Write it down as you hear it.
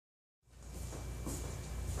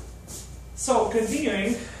So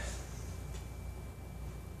continuing,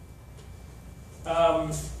 I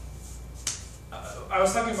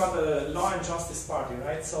was talking about the Law and Justice Party,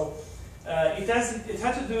 right? So it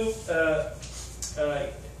had to do.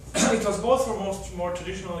 It was both for more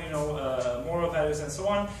traditional, moral values and so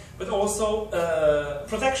on, but also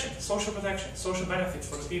protection, social benefit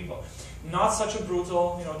for the people. Not such a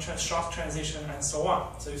brutal, shock transition and so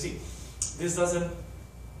on. So you see, this doesn't,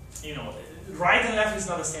 right and left is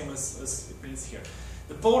not the same as it means here.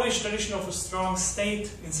 The Polish tradition of a strong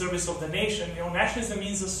state in service of the nation, nationalism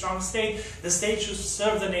means a strong state. The state should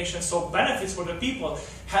serve the nation, so benefits for the people,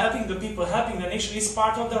 helping the nation is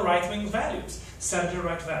part of the right-wing values,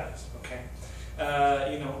 center-right values. Okay,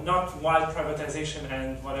 not wild privatization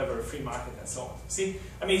and whatever, free market and so on. See,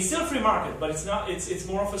 I mean, it's still free market, but it's not. It's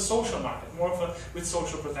more of a social market, with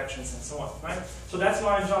social protections and so on, right? So that's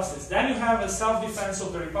law and justice. Then you have a self-defense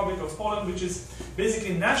of the Republic of Poland, which is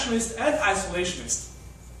basically nationalist and isolationist.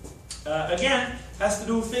 Again, has to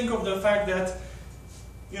do, think of the fact that,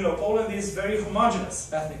 Poland is very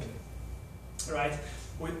homogeneous ethnically, right?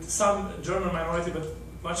 With some German minority, but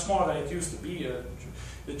much smaller than it used to be.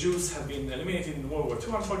 The Jews have been eliminated in World War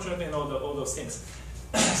II, unfortunately, and all those things.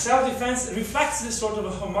 Self-defense reflects this sort of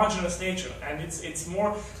a homogeneous nature, and it's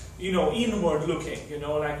more, inward looking,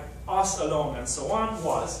 like us alone and so on.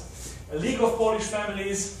 Was a League of Polish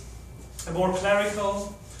Families, a more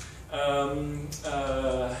clerical, and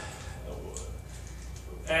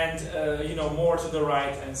more to the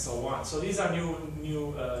right and so on. So these are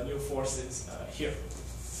new forces here.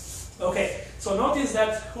 Okay, so notice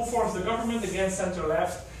that who forms the government? Again,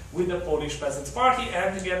 center-left with the Polish Peasants' Party,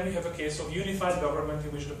 and again we have a case of unified government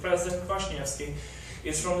in which the president, Kwaśniewski,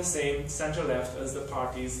 is from the same center-left as the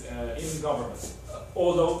parties in government.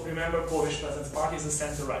 Although, remember, Polish Peasants' Party is a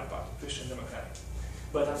center-right party, Christian Democratic.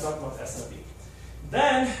 But I'm talking about SLD.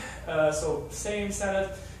 Then, so same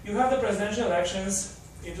Senate, you have the presidential elections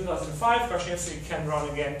in 2005. Kwaśniewski can run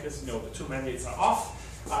again because the two mandates are off.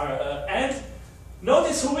 And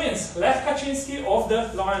notice who wins. Lech Kaczynski of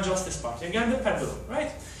the Law and Justice Party. Again, the pendulum,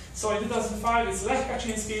 right? So in 2005, it's Lech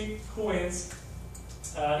Kaczynski who wins.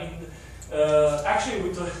 Actually,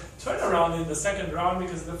 we turn around in the second round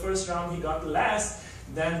because in the first round he got less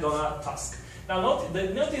than Donald Tusk. Now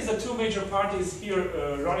notice the two major parties here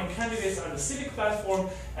running candidates are the Civic Platform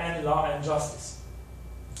and Law and Justice.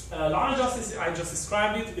 Law and Justice, I just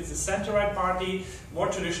described it. It's a center-right party, more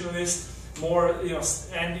traditionalist, more,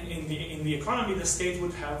 and in the economy, the state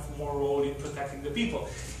would have more role in protecting the people.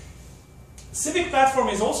 Civic Platform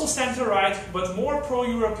is also center-right, but more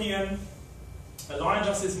pro-European. Law and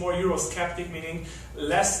Justice is more Eurosceptic, meaning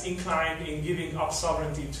less inclined in giving up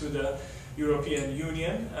sovereignty to the European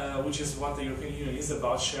Union, which is what the European Union is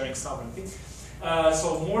about, sharing sovereignty.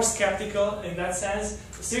 So more skeptical in that sense.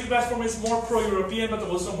 The Civic Platform is more pro-European, but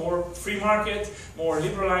also more free market, more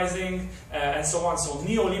liberalizing, and so on. So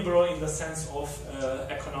neoliberal in the sense of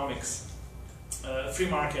economics, free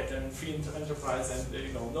market and free enterprise,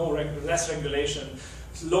 and less regulation,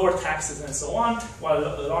 lower taxes, and so on. While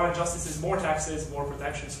Law and Justice is more taxes, more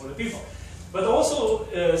protections for the people. But also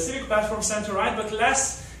Civic Platform center-right, but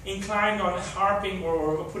less inclined on harping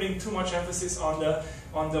or putting too much emphasis on the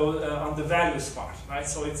values part, right?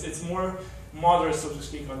 So it's more moderate, so to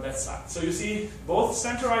speak, on that side. So you see both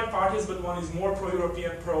center-right parties, but one is more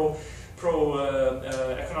pro-European,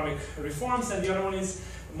 pro-economic reforms, and the other one is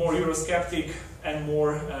more Eurosceptic and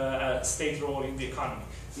more state role in the economy.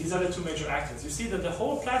 These are the two major actors. You see that the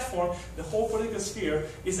whole platform, the whole political sphere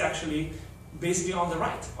is actually basically on the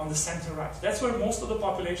right, on the center-right. That's where most of the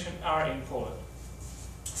population are in Poland.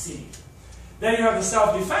 See. Then you have the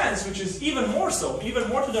self-defense, which is even more so, even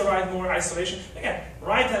more to the right, more isolation. Again,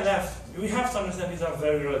 right and left, we have to understand these are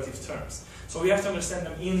very relative terms. So we have to understand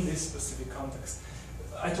them in this specific context.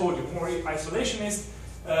 I told you, more isolationist.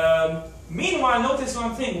 Meanwhile, notice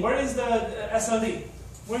one thing. Where is the SLD?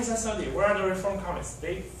 Where is SLD? Where are the Reform Communists?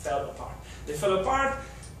 They fell apart. They fell apart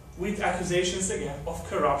with accusations, again, of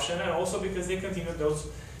corruption, and also because they continued those,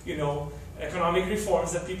 economic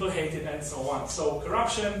reforms that people hated and so on. So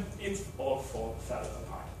corruption, it all fell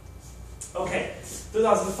apart. Okay,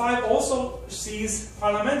 2005 also sees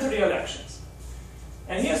parliamentary elections.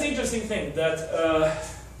 And here's the interesting thing, that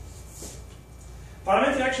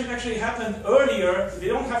parliamentary elections actually happened earlier. They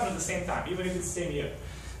don't happen at the same time, even if it's the same year.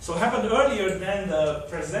 So it happened earlier than the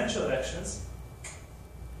presidential elections.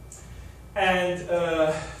 And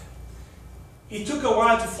it took a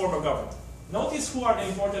while to form a government. Notice who are the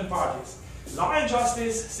important parties. Law and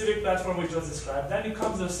Justice, Civic Platform we just described. Then it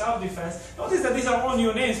comes the self-defense. Notice that these are all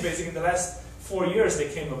new names basically in the last 4 years they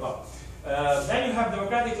came about. Then you have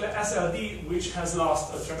Democratic SLD, which has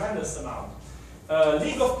lost a tremendous amount.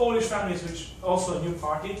 League of Polish Families, which also a new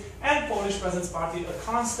party, and Polish Peasants Party, a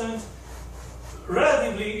constant,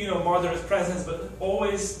 relatively moderate presence, but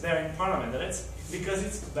always there in parliament. And it's because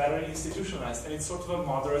it's very institutionalized and it's sort of a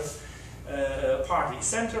moderate party.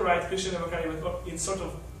 Center-right Christian Democratic, it's sort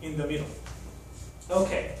of in the middle.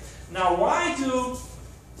 Okay, now why do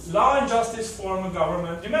Law and Justice form a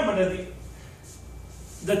government? Remember that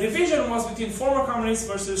the division was between former communists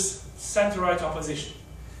versus center-right opposition.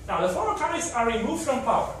 Now the former communists are removed from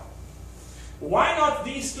power. Why not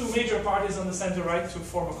these two major parties on the center-right to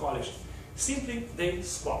form a coalition? Simply they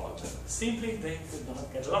squabbled. Simply they could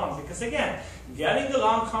not get along. Because again, getting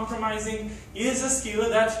along, compromising is a skill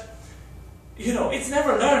that, it's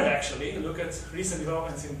never learned actually. Look at recent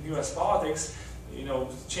developments in US politics,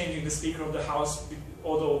 changing the Speaker of the House,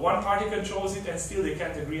 although one party controls it and still they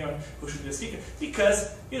can't agree on who should be the Speaker.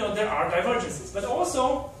 Because, there are divergences. But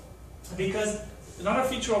also because another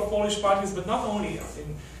feature of Polish parties, but not only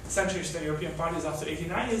in Central Eastern European parties after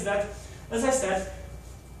 '89, is that, as I said,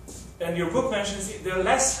 and your book mentions it, they're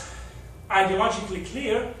less ideologically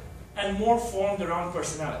clear and more formed around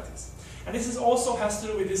personalities. And this also has to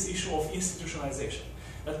do with this issue of institutionalization,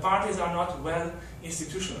 that parties are not well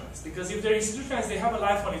institutionalized. Because if they're institutionalized, they have a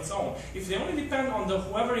life on its own. If they only depend on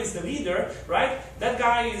whoever is the leader, right, that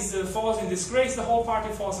guy falls in disgrace, the whole party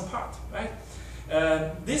falls apart, right?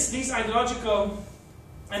 These ideological,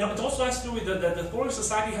 and it also has to do with that the Polish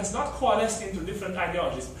society has not coalesced into different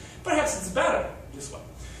ideologies. Perhaps it's better this way.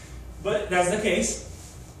 But that's the case.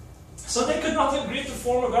 So they could not agree to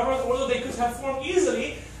form a government, although they could have formed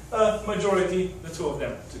easily a majority, the two of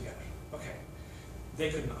them together. Okay, they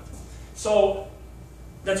could not. So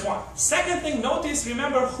that's one. Second thing, notice,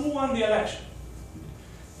 remember who won the election.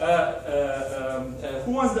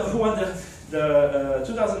 Who won the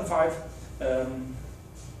 2005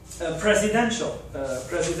 presidential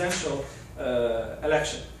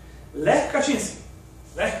election? Lech Kaczynski.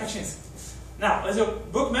 Lech Kaczynski. Now, as your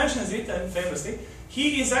book mentions it, and famously,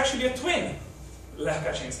 he is actually a twin, Lech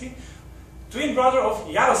Kaczynski, twin brother of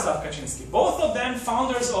Jarosław Kaczynski, both of them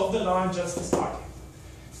founders of the Law and Justice Party.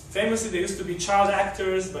 Famously, they used to be child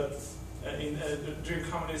actors, but during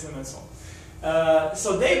communism and so on.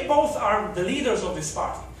 So they both are the leaders of this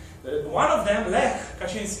party. One of them, Lech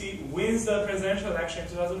Kaczynski, wins the presidential election in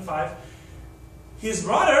 2005. His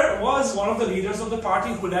brother was one of the leaders of the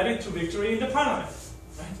party who led it to victory in the parliament.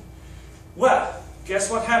 Well, guess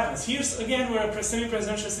what happens? Here's again where a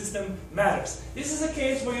semi-presidential system matters. This is a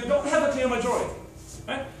case where you don't have a clear majority.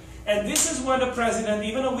 Right? And this is when the president,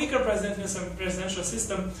 even a weaker president in a presidential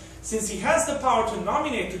system, since he has the power to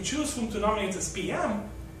nominate, to choose whom to nominate as PM,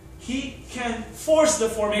 he can force the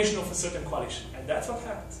formation of a certain coalition. And that's what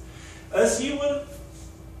happens. As he will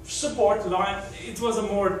support law, it was a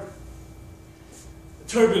more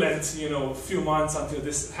turbulent, few months until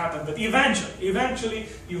this happened. But eventually,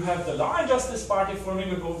 you have the Law and Justice Party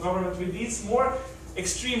forming a government with these more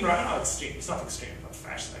extreme, not extreme, it's not extreme, not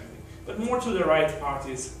fascist, but more to the right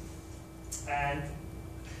parties. And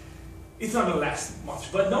it's not going to last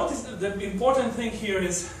much. But notice that the important thing here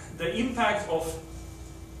is the impact of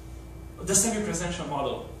the semi-presidential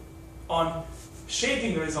model on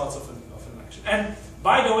shaping the results of an election. And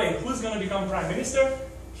by the way, who's going to become prime minister?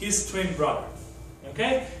 His twin brother.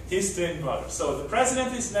 Okay? His twin brother. So the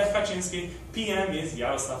president is Lech Kaczynski, PM is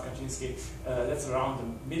Jarosław Kaczynski. That's around the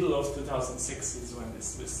middle of 2006 is when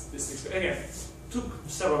this again, took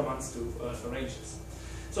several months to arrange this.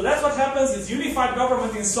 So that's what happens. It's unified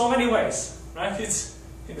government in so many ways. Right? It's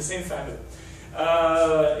in the same family.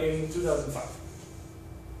 In 2005.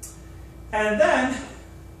 And then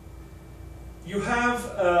you have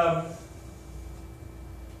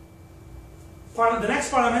the next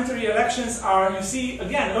parliamentary elections are, you see,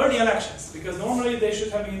 again, early elections, because normally they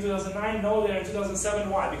should have been in 2009, no, they're in 2007.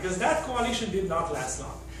 Why? Because that coalition did not last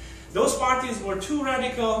long. Those parties were too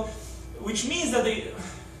radical, which means that they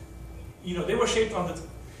were shaped on the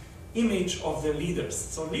image of the leaders.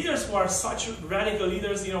 So leaders who are such radical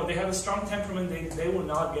leaders, they have a strong temperament, they will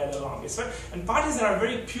not get along. And parties that are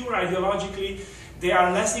very pure ideologically, they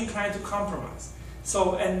are less inclined to compromise.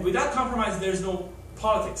 So, and without compromise, there's no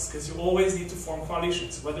politics, because you always need to form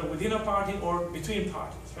coalitions, whether within a party or between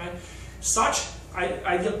parties, right? Such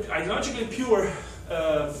ideologically pure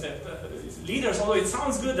leaders, although it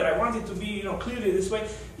sounds good that I want it to be, clearly this way,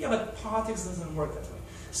 yeah, but politics doesn't work that way.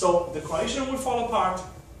 So the coalition will fall apart,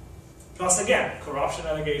 plus again, corruption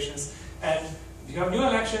allegations, and you have new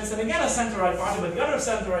elections, and again a center-right party, but the other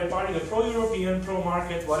center-right party, the pro-European,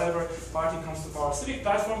 pro-market, whatever party comes to power, civic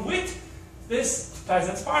platform with this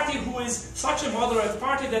Peasants' Party, who is such a moderate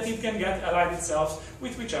party that it can get allied itself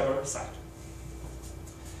with whichever side.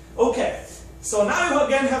 Okay, so now you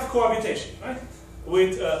again have cohabitation, right?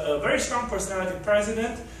 With a very strong personality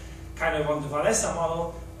president, kind of on the Walesa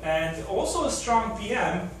model, and also a strong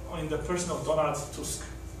PM in the person of Donald Tusk.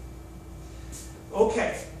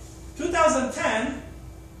 Okay, 2010,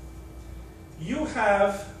 you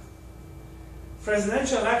have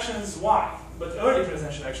presidential elections. Why? But early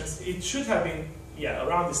presidential elections. It should have been, yeah,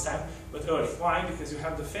 around this time, but early. Why? Because you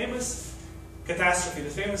have the famous catastrophe, the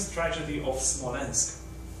famous tragedy of Smolensk.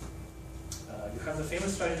 You have the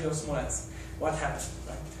famous tragedy of Smolensk. What happened?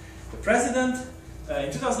 Right? The president,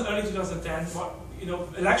 in early 2010,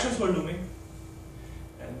 elections were looming,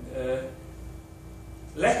 and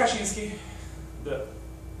Lech Kaczynski, the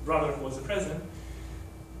brother who was the president,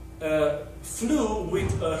 flew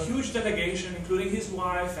with a huge delegation, including his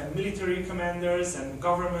wife and military commanders and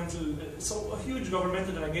governmental, so a huge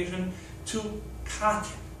governmental delegation to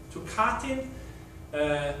Katyn,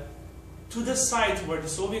 to the site where the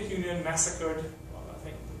Soviet Union massacred, well, I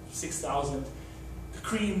think 6,000, the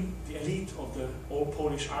cream, the elite of the old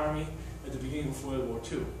Polish army at the beginning of World War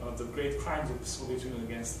II, one of the great crimes of the Soviet Union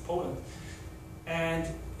against Poland. And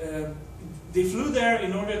they flew there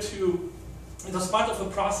in order to, it was part of a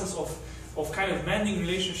process of kind of mending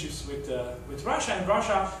relationships with Russia, and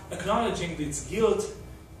Russia acknowledging its guilt,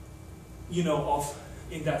 in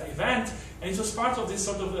that event. And it was part of this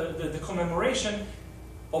sort of the commemoration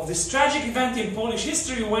of this tragic event in Polish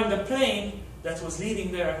history when the plane that was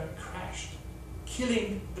leading there crashed,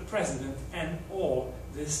 killing the president and all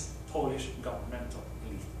this Polish governmental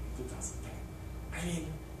elite in 2010. I mean,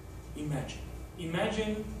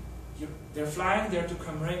 imagine they're flying there to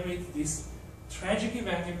commemorate this tragic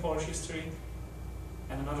event in Polish history,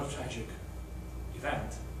 and another tragic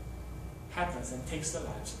event happens and takes the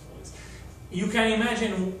lives of Poles. You can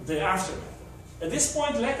imagine the aftermath. At this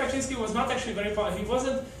point, Lech Kaczynski was not actually very popular. He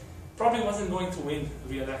probably wasn't going to win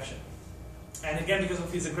re-election. And again, because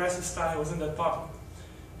of his aggressive style, he wasn't that popular.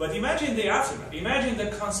 But imagine the aftermath. Imagine the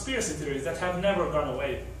conspiracy theories that have never gone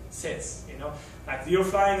away since. Like you're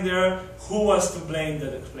flying there, who was to blame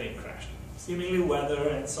that the plane crashed? Seemingly weather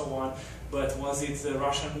and so on. But was it the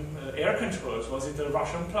Russian air controllers? Was it the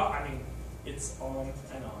Russian plot? I mean, it's on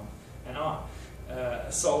and on and on.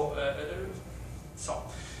 So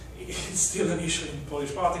it's still an issue in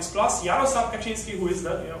Polish politics. Plus, Jarosław Kaczynski, who is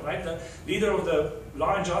the leader of the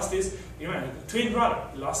Law and Justice, the twin brother.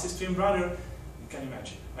 He lost his twin brother. You can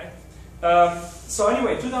imagine, right? So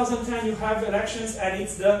anyway, 2010, you have elections, and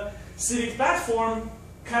it's the Civic Platform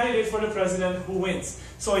candidate for the president who wins.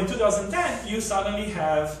 So in 2010, you suddenly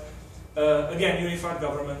have again, unified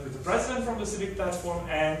government with the president from the Civic Platform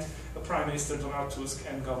and a Prime Minister, Donald Tusk,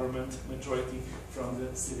 and government majority from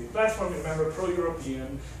the Civic Platform. Remember,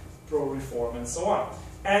 pro-European, pro-reform, and so on.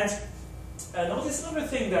 And notice another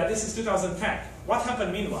thing, that this is 2010. What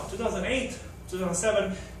happened meanwhile? 2008,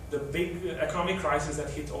 2007, the big economic crisis that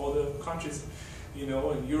hit all the countries, in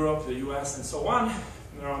Europe, the US, and so on,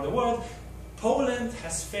 around the world. Poland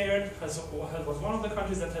was one of the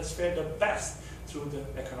countries that has fared the best through the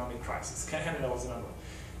economic crisis. Canada was another one.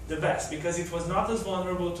 The best, because it was not as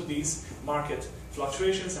vulnerable to these market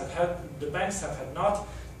fluctuations. The banks have not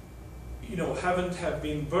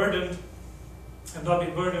been burdened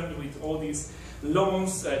with all these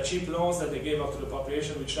loans, cheap loans that they gave out to the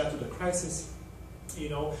population, which led to the crisis.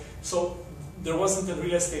 So there wasn't a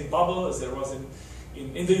real estate bubble as there was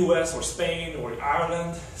in the US or Spain or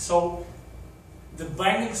Ireland. So the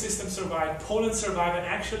banking system survived, Poland survived, and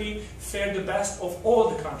actually fared the best of all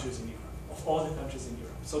the countries in Europe.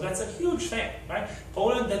 So that's a huge thing, right?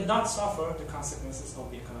 Poland did not suffer the consequences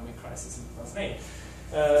of the economic crisis in 2008.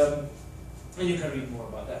 And you can read more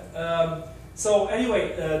about that. So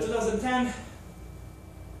anyway, 2010.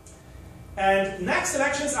 And next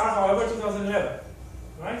elections are, however, 2011.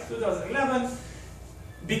 Right? 2011.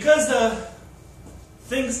 Because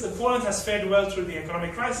Poland has fared well through the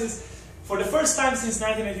economic crisis, for the first time since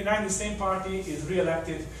 1989, the same party is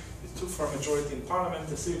re-elected for a majority in parliament.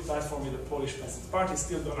 The Civic Platform with the Polish Peasants' Party,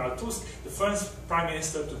 still Donald Tusk, the first prime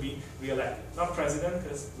minister to be re-elected. Not president,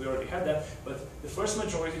 because we already had that, but the first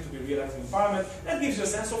majority to be re-elected in parliament. That gives you a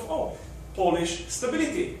sense of, Polish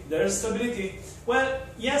stability. There's stability. Well,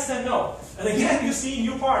 yes and no. And again, you see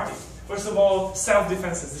new party. First of all,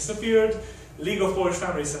 self-defense has disappeared, League of Polish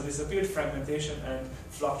Families have disappeared, fragmentation and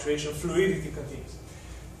fluctuation, fluidity continues.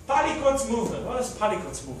 Palikot's movement. What is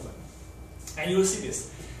Palikot's movement? And you will see this.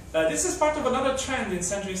 This is part of another trend in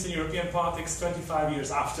Central Eastern European politics 25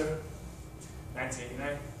 years after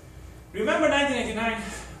 1989. Remember, 1989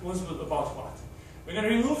 was about what? We're going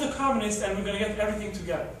to remove the communists and we're going to get everything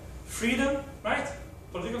together. Freedom, right?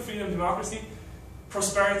 Political freedom, democracy,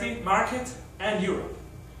 prosperity, market, and Europe.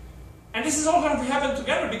 And this is all going to happen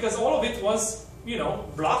together because all of it was, you know,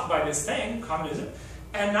 blocked by this thing, communism.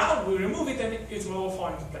 And now we remove it and it will all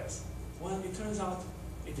fall into place. Well, it turns out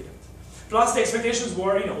it didn't. Plus the expectations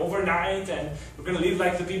were, you know, overnight and we're going to live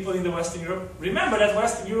like the people in the Western Europe. Remember that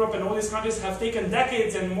Western Europe and all these countries have taken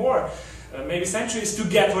decades and more, maybe centuries, to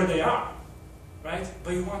get where they are. Right?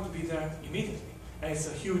 But you want to be there immediately. And it's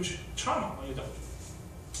a huge trauma when you don't.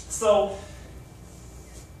 So,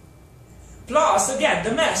 plus, again,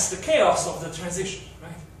 the mess, the chaos of the transition.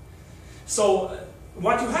 Right? So,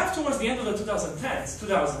 what you have towards the end of the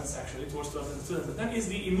 2000s actually, towards 2010, is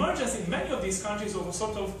the emergence in many of these countries of a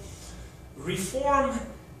sort of reform,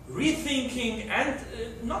 rethinking, and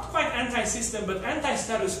not quite anti-system, but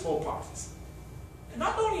anti-status quo parties. And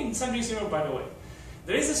not only in Central Eastern Europe, by the way.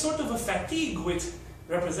 There is a sort of a fatigue with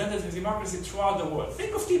representative democracy throughout the world.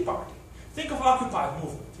 Think of Tea Party. Think of Occupy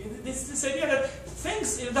movement. This idea that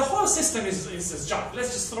things, the whole system is just junk.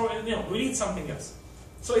 Let's just throw it, you know, we need something else.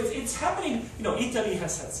 So it's happening, you know, Italy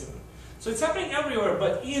has had similar. So it's happening everywhere,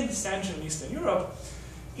 but in Central and Eastern Europe,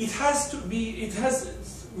 it has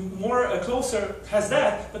more closer, has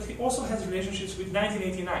that, but it also has relationships with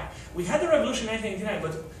 1989. We had the revolution in 1989,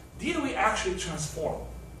 but did we actually transform?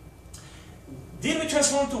 Did we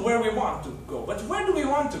transform to where we want to go? But where do we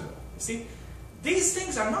want to go? You see, these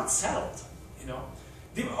things are not settled, you know.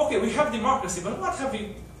 Okay, we have democracy, but what have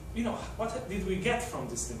we, you know, what did we get from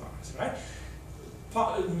this democracy, right?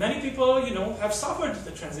 Many people, you know, have suffered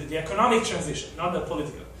the economic transition, not the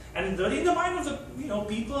political. And in the mind of the, you know,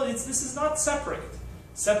 people, this is not separated,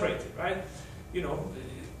 right? You know,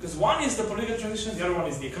 because one is the political transition, the other one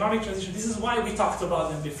is the economic transition. This is why we talked about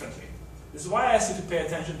them differently. This is why I asked you to pay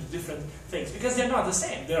attention to different things, because they're not the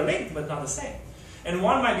same. They're linked, but not the same. And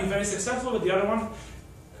one might be very successful, but the other one,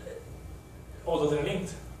 although they're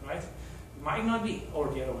linked, right, might not be, or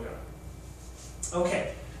the other way around.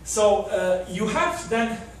 Okay, so you have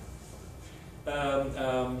then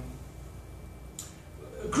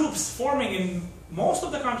groups forming in most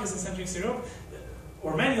of the countries in Central Eastern Europe,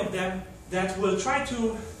 or many of them, that will try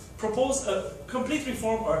to propose a complete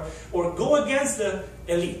reform or go against the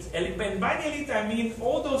elite. And by the elite, I mean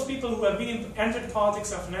all those people who have entered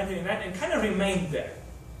politics after 1989 and kind of remained there.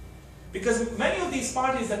 Because many of these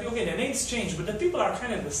parties that, okay, the names change, but the people are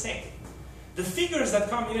kind of the same. The figures that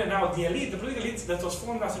come in and out, the elite, the political elite that was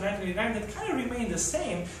formed after 1989, that kind of remain the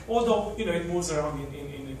same, although, you know, it moves around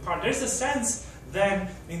in part. There's a sense then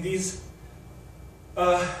in these,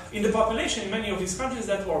 in the population in many of these countries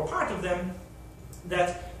that were part of them,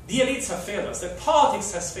 that the elites have failed us, that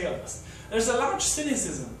politics has failed us. There's a large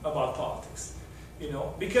cynicism about politics, you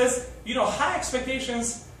know, because, you know, high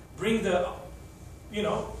expectations bring the, you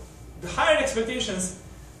know, the higher expectations,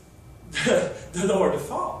 the lower the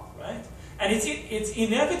fall, right? And it's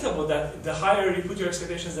inevitable that the higher you put your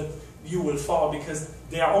expectations that you will fall, because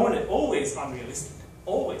they are always unrealistic,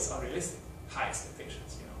 high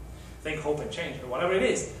expectations, you know. Think Hope and Change or whatever it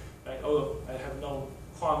is, right? Although I have no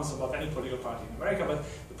qualms about any political party in America, but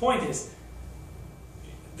the point is,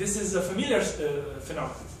 this is a familiar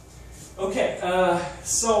phenomenon. Okay,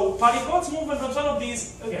 so Palikot's movement was one of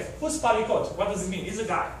these. Okay, who's Palikot? What does it mean? He's a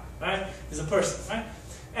guy, right? He's a person, right?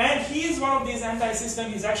 And he is one of these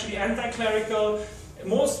anti-system. He's actually anti-clerical,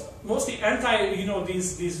 mostly anti, you know,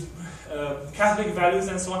 these Catholic values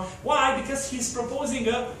and so on. Why? Because he's proposing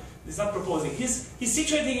he's not proposing. He's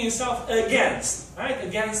situating himself against, right?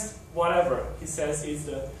 Against whatever he says is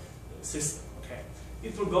the system. Okay,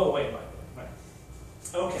 it will go away by the way. Right?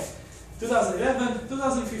 Okay, 2011,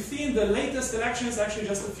 2015. The latest election is actually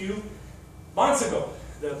just a few months ago.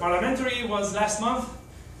 The parliamentary was last month.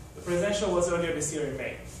 The presidential was earlier this year in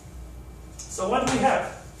May. So what do we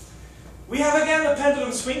have? We have again a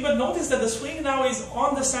pendulum swing, but notice that the swing now is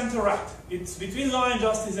on the center right. It's between Law and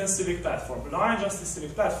Justice and Civic Platform. Law and Justice,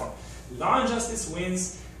 Civic Platform. Law and Justice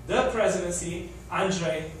wins the presidency.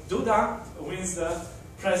 Andrzej Duda wins the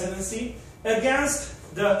presidency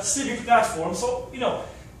against the Civic Platform. So, you know,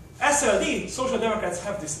 SLD, Social Democrats,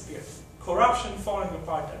 have disappeared. Corruption, falling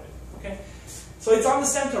apart, everything. Okay? So it's on the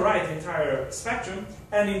center right, the entire spectrum.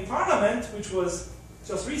 And in Parliament, which was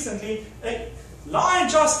just recently, Law and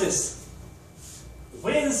Justice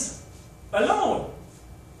wins alone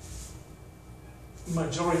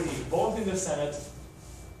majority, both in the Senate,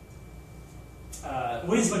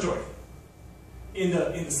 wins majority in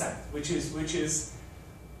the Senate, which is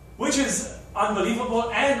unbelievable,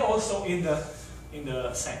 and also in the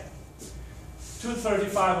Senate.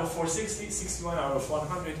 235 of 460, 61 out of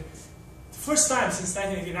 100. first time since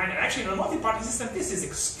 1989, and actually in a multi-party system, this is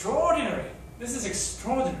extraordinary. This is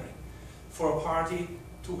extraordinary for a party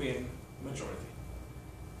to win majority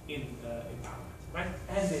in parliament, right?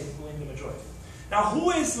 And they win the majority. Now,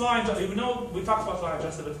 who is law and justice? You know, we talked about law and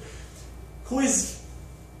justice, but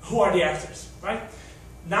who are the actors, right?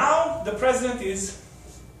 Now, the president is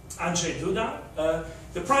Andrzej Duda.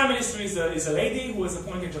 The prime minister is a lady who was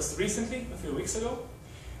appointed just recently, a few weeks ago.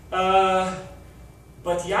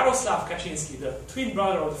 But Jaroslaw Kaczynski, the twin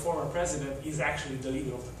brother of the former president, is actually the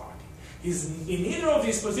leader of the party. He's in neither of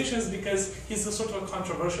these positions because he's a sort of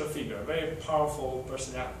controversial figure, a very powerful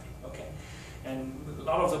personality. Okay, and a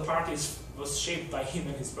lot of the party was shaped by him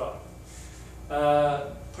and his brother.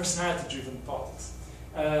 Personality-driven politics.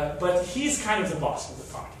 But he's kind of the boss of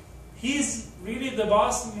the party. He's really the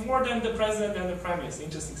boss more than the president and the prime minister.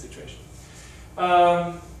 Interesting situation.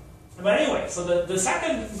 But anyway, so the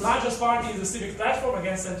second largest party is the Civic Platform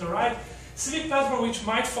against center-right. Civic Platform, which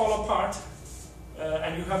might fall apart,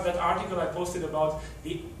 and you have that article I posted about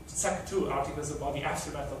the two articles about the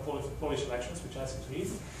aftermath of Polish elections, which I asked you to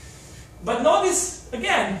read. But notice,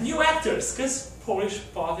 again, new actors, because Polish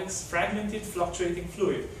politics, fragmented, fluctuating,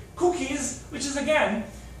 fluid. Cookies, which is again,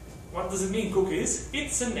 what does it mean, cookies?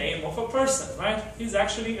 It's a name of a person, right? He's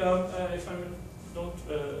actually, if I'm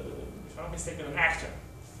not mistaken, an actor.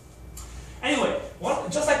 Anyway,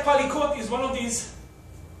 just like Palikot is one of these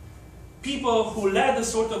people who led a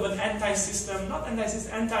sort of an anti-system, not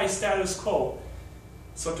anti-system, anti-status quo,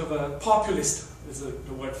 sort of a populist is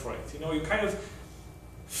the word for it. You know, you kind of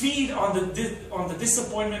feed on the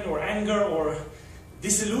disappointment or anger or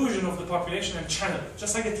disillusion of the population and channel it,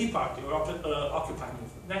 just like the Tea Party or Occupy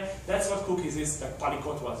movement. That's what cookies is, like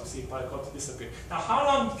Palikot was. You see, Palikot disappeared. Now, how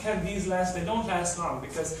long can these last? They don't last long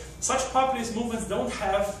because such populist movements don't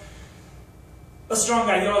have a strong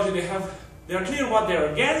ideology. They are clear what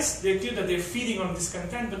they're against. They're clear that they're feeding on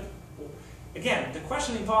discontent. But again, the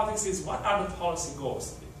question in politics is what are the policy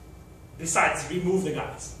goals? Besides, remove the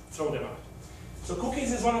guys, throw them out. So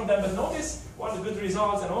cookies is one of them. But notice what the good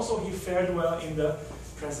results, and also he fared well in the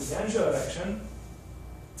presidential election.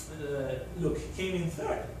 Look, he came in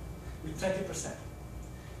third with 20%. It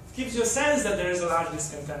gives you a sense that there is a large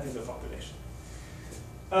discontent in the population.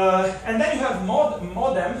 And then you have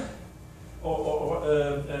Modem,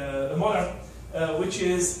 which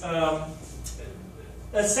is a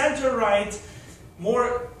center-right,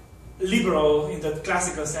 more liberal in the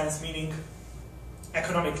classical sense, meaning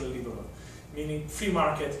economically liberal, meaning free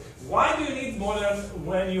market. Why do you need Modem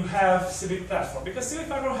when you have Civic Platform? Because Civic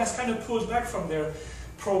Platform has kind of pulled back from their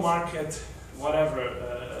pro-market, whatever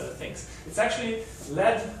things. It's actually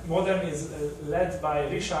Modem is led by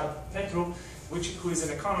Richard Petru, who is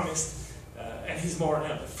an economist. And he's more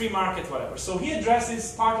free market, whatever. So he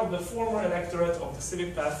addresses part of the former electorate of the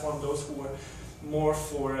Civic Platform, those who were more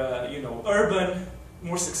for urban,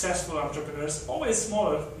 more successful entrepreneurs, always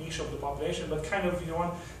smaller niche of the population, but kind of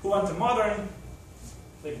who want a modern,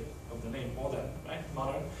 think of the name modern, right?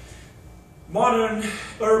 Modern,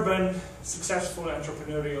 urban, successful,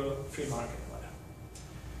 entrepreneurial, free market, whatever.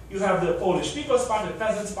 You have the Polish People's Party, the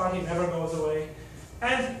Peasants' Party, never goes away,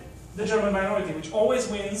 and the German minority, which always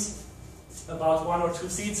wins about 1 or 2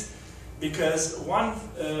 seats, because one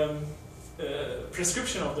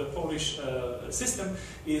prescription of the Polish system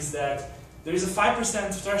is that there is a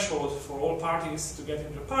 5% threshold for all parties to get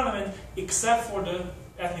into parliament, except for the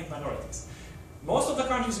ethnic minorities. Most of the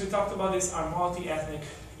countries we talked about this are multi-ethnic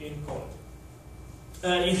in Poland,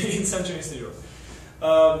 in Central and Eastern Europe.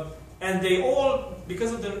 And they all,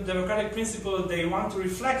 because of the democratic principle, they want to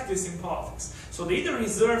reflect this in politics. So they either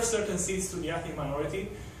reserve certain seats to the ethnic minority,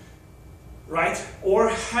 right, or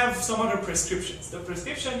have some other prescriptions. The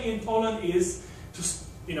prescription in Poland is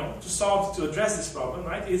to address this problem,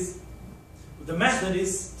 right? The method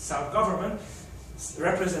is self-government,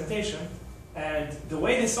 representation, and the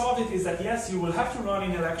way they solved it is that yes, you will have to run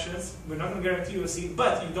in elections. We're not going to guarantee you a seat,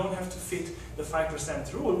 but you don't have to fit the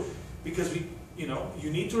 5% rule because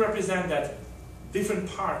you need to represent that different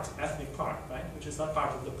ethnic part, right, which is not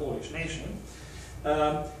part of the Polish nation.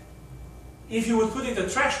 If you would put it a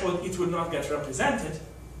threshold, it would not get represented,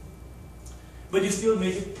 but you still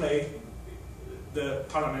make it play the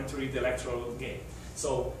the electoral game.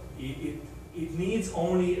 So it needs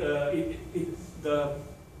only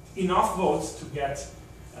enough votes to get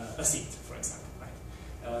a seat, for example,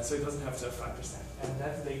 right? So it doesn't have to have 5%, and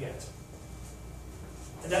that they get.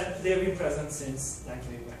 And that they've been present since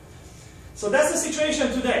 1989. So that's the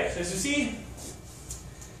situation today. So as you see,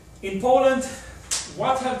 in Poland,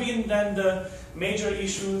 what have been then the major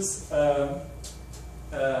issues that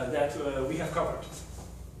we have covered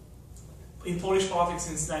in Polish politics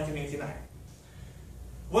since 1989?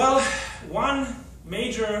 Well, one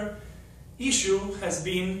major issue has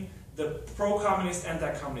been the pro-communist,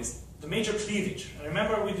 anti-communist, the major cleavage. And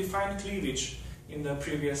remember, we defined cleavage in the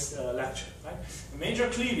previous lecture, right? The major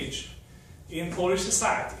cleavage in Polish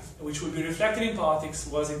society, which would be reflected in politics,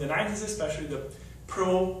 was in the 90s especially the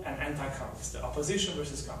pro and anti-communist, the opposition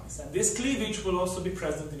versus communists. And this cleavage will also be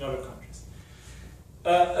present in other countries.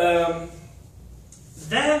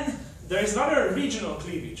 Then there is another regional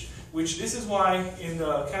cleavage, which this is why in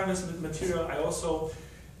the Canvas material I also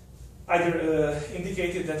either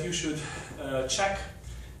indicated that you should check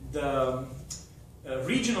the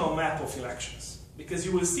regional map of elections, because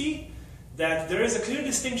you will see that there is a clear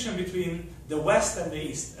distinction between the West and the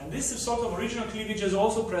East, and this sort of regional cleavage is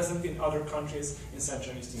also present in other countries in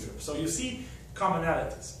Central and Eastern Europe. So you see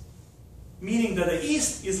commonalities, meaning that the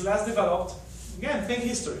East is less developed. Again, think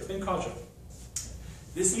history, think culture.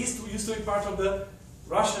 This East used to be part of the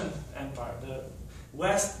Russian Empire, the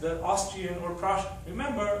West, the Austrian or Prussian.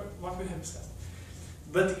 Remember what we have discussed.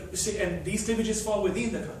 But you see, and these cleavages fall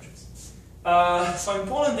within the countries. So in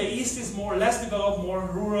Poland, the East is less developed, more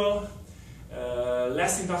rural,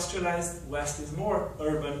 less industrialized. West is more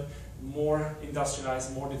urban, more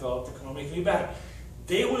industrialized, more developed, economically better.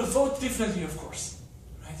 They will vote differently, of course.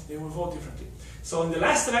 Right? They will vote differently. So in the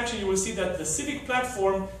last election, you will see that the civic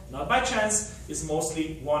platform, not by chance, is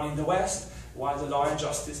mostly won in the West, while the law and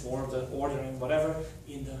justice, more of the order and whatever,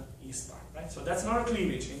 in the East part. Right? So that's another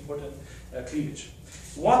cleavage, important cleavage.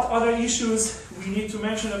 What other issues we need to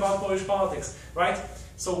mention about Polish politics? Right?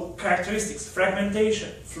 So characteristics,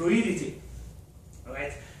 fragmentation, fluidity.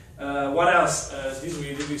 Right? What else did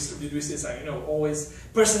we see? Always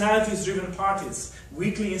personalities-driven parties,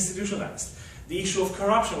 weakly institutionalized. The issue of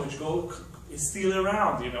corruption, which is still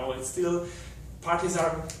around. It's still, parties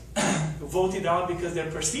are voted out because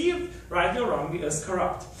they're perceived, rightly or wrongly, as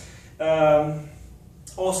corrupt.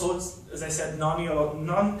 Also, as I said,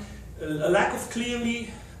 a lack of clearly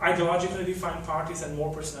ideologically defined parties and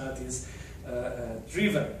more personalities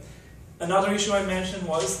driven. Another issue I mentioned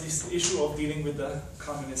was this issue of dealing with the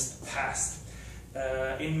communist past.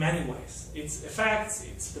 In many ways. It's effects,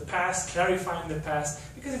 it's the past, clarifying the past,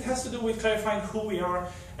 because it has to do with clarifying who we are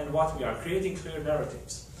and what we are, creating clear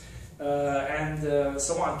narratives. And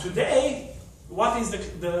so on. Today, what is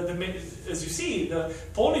as you see, the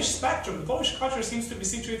Polish spectrum, the Polish culture seems to be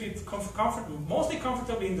situated mostly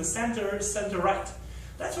comfortably in the center-right.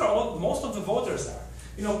 That's where most of the voters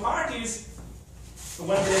are. Parties,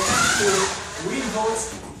 when they attempt to win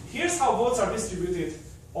votes, here's how votes are distributed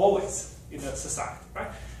always in a society, right?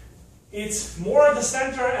 It's more at the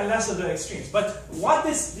center and less at the extremes. But what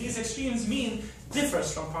these extremes mean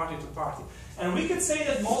differs from party to party. And we could say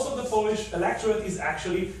that most of the Polish electorate is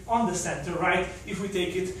actually on the center right, if we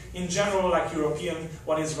take it in general like European,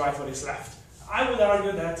 what is right, what is left. I would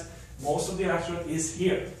argue that most of the electorate is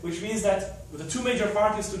here, which means that the two major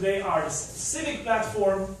parties today are the civic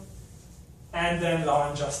platform and then law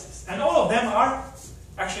and justice. And all of them are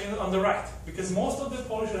actually on the right, because most of the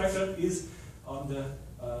Polish electorate is on the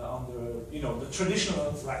the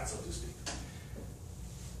traditional right, so to speak.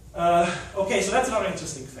 Okay, so that's another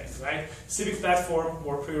interesting thing, right? Civic platform,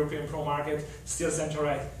 more pro-European, pro-market, still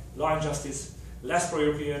center-right. Law and justice, less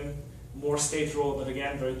pro-European, more state role, but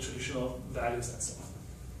again, very traditional values and so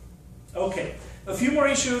on. Okay, a few more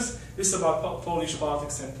issues. This is about Polish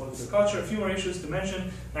politics and political culture. A few more issues to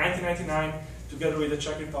mention. 1999, together with the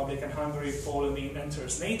Czech Republic and Hungary, Poland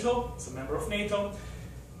enters NATO. It's a member of NATO.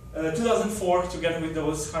 2004, together with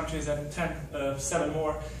those countries and 7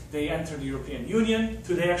 more, they entered the European Union.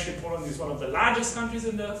 Today, actually, Poland is one of the largest countries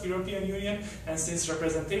in the European Union, and since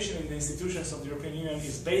representation in the institutions of the European Union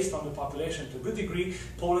is based on the population to a good degree,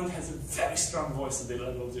 Poland has a very strong voice at the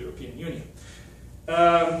level of the European Union.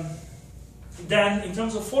 Then, in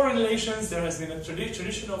terms of foreign relations, there has been a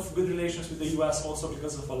tradition of good relations with the US also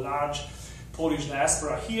because of a large Polish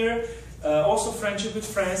diaspora here. Also friendship with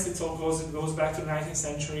France, it goes back to the 19th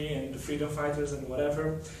century and the freedom fighters and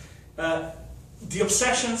whatever. The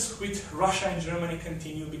obsessions with Russia and Germany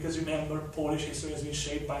continue because remember, Polish history has been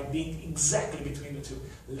shaped by being exactly between the two.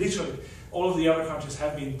 Literally, all of the other countries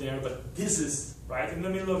have been there, but this is right in the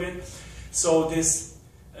middle of it. So this,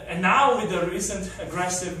 and now with the recent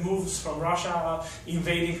aggressive moves from Russia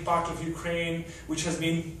invading part of Ukraine, which has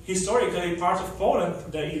been historically part of Poland,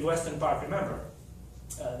 the western part, remember?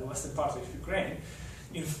 The western part of Ukraine.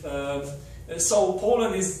 So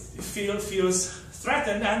Poland feels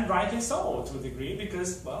threatened, and rightly so to a degree,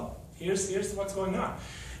 because, well, here's what's going on.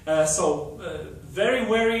 Very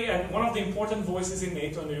wary, and one of the important voices in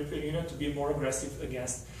NATO and the European Union to be more aggressive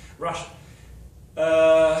against Russia.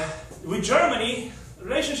 With Germany,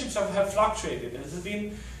 relationships have fluctuated. It has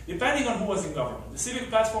been depending on who was in government. The civic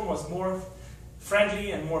platform was more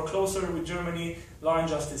friendly and more closer with Germany, Law and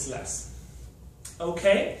Justice less.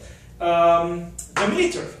 Okay, the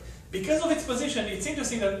military. Because of its position, it's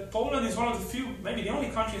interesting that Poland is one of the few, maybe the only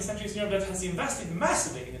country in Central Eastern Europe that has invested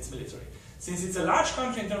massively in its military. Since it's a large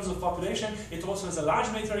country in terms of population, it also has a large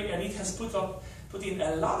military, and it has put in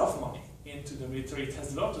a lot of money into the military. It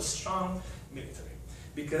has a lot of strong military.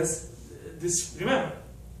 Because this, remember,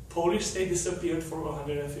 Polish state disappeared for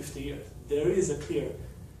 150 years. There is a clear,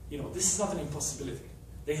 this is not an impossibility.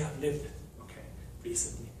 They have lived it, okay,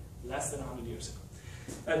 recently, less than 100 years ago,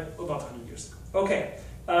 about 100 years ago. Okay.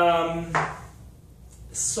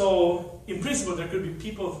 So, in principle, there could be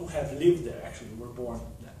people who have lived there, actually, were born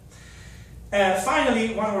there.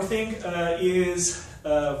 Finally, one more thing is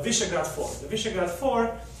Visegrad 4. The Visegrad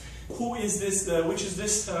 4, who is this, which is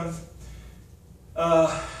this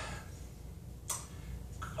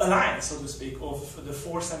alliance, so to speak, of the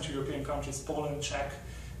 4 Central European countries, Poland, Czech,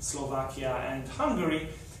 Slovakia, and Hungary,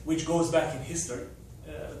 which goes back in history.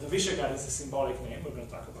 The Visegrad is a symbolic name, we're going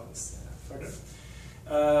to talk about this further.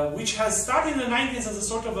 Which has started in the 90s as a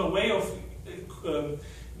sort of a way of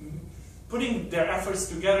putting their efforts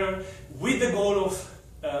together with the goal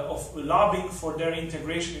of lobbying for their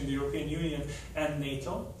integration in the European Union and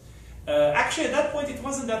NATO. Actually, at that point, it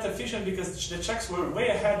wasn't that efficient because the Czechs were way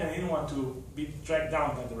ahead and didn't want to be dragged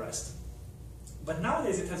down by the rest. But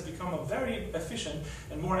nowadays, it has become a very efficient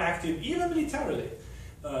and more active, even militarily,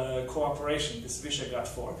 cooperation, this Visegrad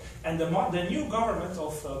 4. And the new government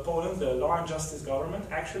of Poland, the Law and Justice government,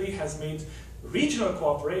 actually has made regional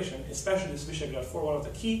cooperation, especially this Visegrad 4, one of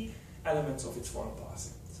the key elements of its foreign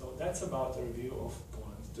policy. So that's about the review of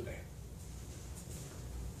Poland today.